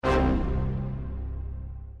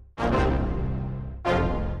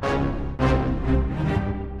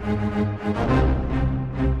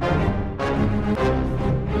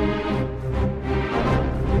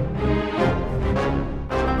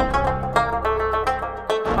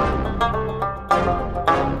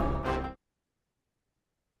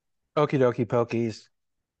Okie dokie pokies.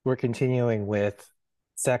 We're continuing with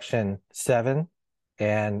section 7.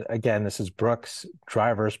 And again, this is Brooks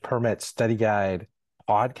Driver's Permit Study Guide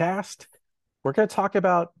podcast. We're going to talk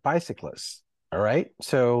about bicyclists. All right.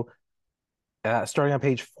 So, starting on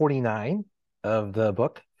page 49 of the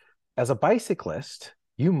book, as a bicyclist,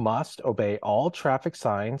 you must obey all traffic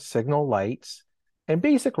signs, signal lights, and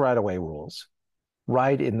basic right-of-way rules.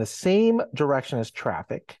 Ride in the same direction as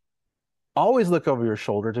traffic. Always look over your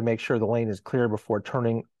shoulder to make sure the lane is clear before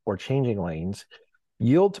turning or changing lanes.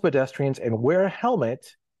 Yield to pedestrians and wear a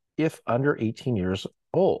helmet if under 18 years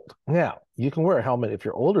old. Now, you can wear a helmet if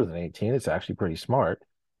you're older than 18. It's actually pretty smart,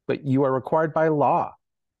 but you are required by law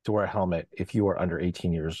to wear a helmet if you are under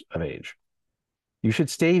 18 years of age. You should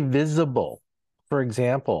stay visible. For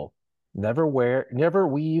example, never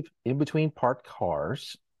weave in between parked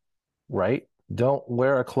cars, right? Don't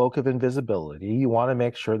wear a cloak of invisibility. You want to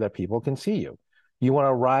make sure that people can see you. You want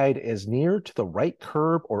to ride as near to the right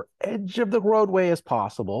curb or edge of the roadway as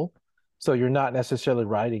possible. So you're not necessarily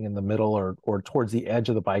riding in the middle or towards the edge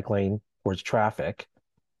of the bike lane towards traffic.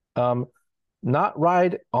 Not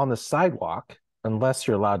ride on the sidewalk unless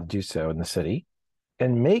you're allowed to do so in the city.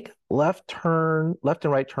 And make left and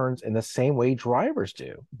right turns in the same way drivers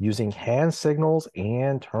do, using hand signals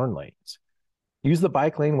and turn lanes. Use the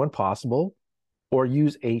bike lane when possible, or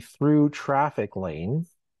use a through traffic lane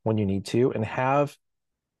when you need to, and have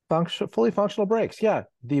fully functional brakes. Yeah,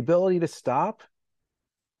 the ability to stop,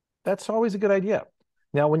 that's always a good idea.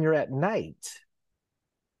 Now, when you're at night,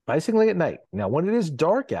 bicycling at night. Now, when it is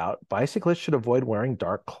dark out, bicyclists should avoid wearing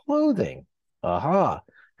dark clothing.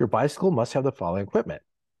 Your bicycle must have the following equipment: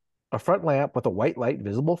 a front lamp with a white light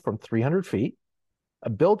visible from 300 feet, a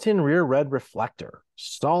built-in rear red reflector,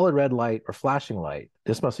 solid red light or flashing light.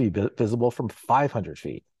 This must be visible from 500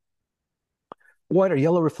 feet. White or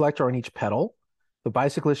yellow reflector on each pedal, the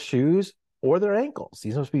bicyclist's shoes, or their ankles.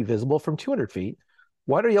 These must be visible from 200 feet.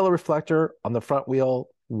 White or yellow reflector on the front wheel,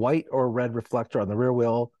 white or red reflector on the rear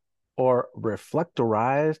wheel, or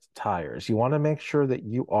reflectorized tires. You want to make sure that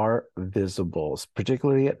you are visible,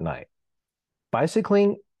 particularly at night.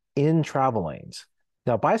 Bicycling in travel lanes.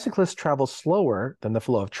 Now, bicyclists travel slower than the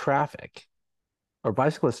flow of traffic, or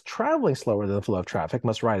bicyclists traveling slower than the flow of traffic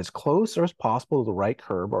must ride as close or as possible to the right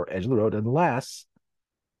curb or edge of the road unless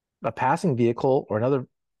a passing vehicle or another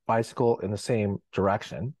bicycle in the same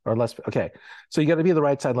direction, or unless, okay, so you got to be on the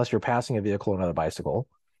right side unless you're passing a vehicle or another bicycle,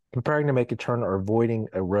 preparing to make a turn or avoiding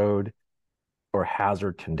a road or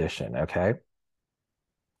hazard condition, okay?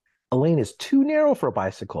 A lane is too narrow for a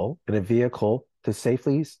bicycle and a vehicle to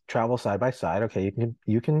safely travel side by side. Okay,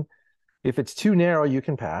 you can if it's too narrow, you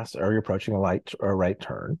can pass, or you're approaching a light or a right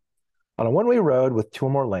turn. On a one-way road with two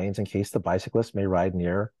or more lanes, in case the bicyclist may ride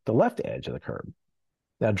near the left edge of the curb.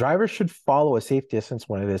 Now, drivers should follow a safe distance.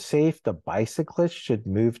 When it is safe, the bicyclist should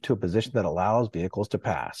move to a position that allows vehicles to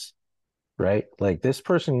pass, right? Like this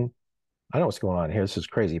person, I don't know what's going on here. This is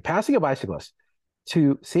crazy. Passing a bicyclist.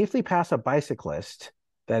 To safely pass a bicyclist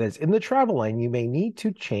that is in the travel lane, you may need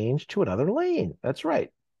to change to another lane. That's right.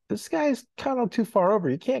 This guy's kind of too far over.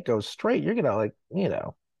 You can't go straight. You're going to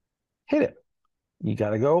hit it. You got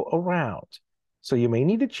to go around. So you may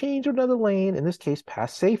need to change another lane, in this case,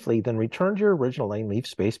 pass safely, then return to your original lane, leave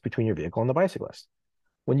space between your vehicle and the bicyclist.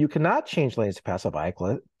 When you cannot change lanes to pass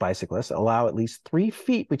a bicyclist, allow at least 3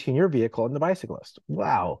 feet between your vehicle and the bicyclist.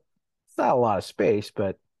 Wow. It's not a lot of space,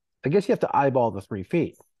 but I guess you have to eyeball the 3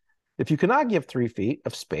 feet. If you cannot give 3 feet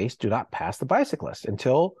of space, do not pass the bicyclist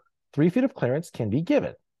until 3 feet of clearance can be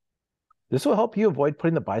given. This will help you avoid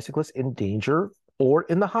putting the bicyclist in danger or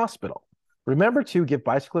in the hospital. Remember to give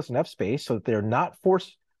bicyclists enough space so that they're not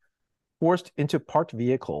forced into parked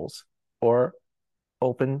vehicles or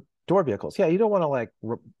open door vehicles. Yeah, you don't want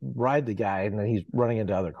to ride the guy and then he's running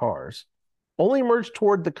into other cars. Only merge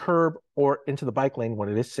toward the curb or into the bike lane when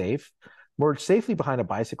it is safe. Merge safely behind a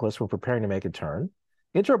bicyclist when preparing to make a turn.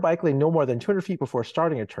 Enter a bike lane no more than 200 feet before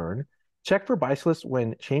starting a turn. Check for bicyclists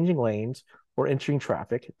when changing lanes or entering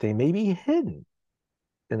traffic. They may be hidden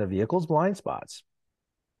in the vehicle's blind spots.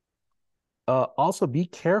 Also, be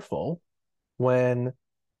careful when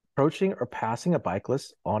approaching or passing a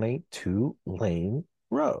bicyclist on a 2-lane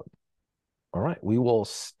road. All right, we will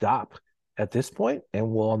stop at this point,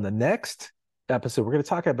 and on the next episode, we're going to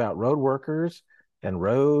talk about road workers and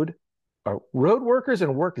work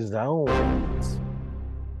zones.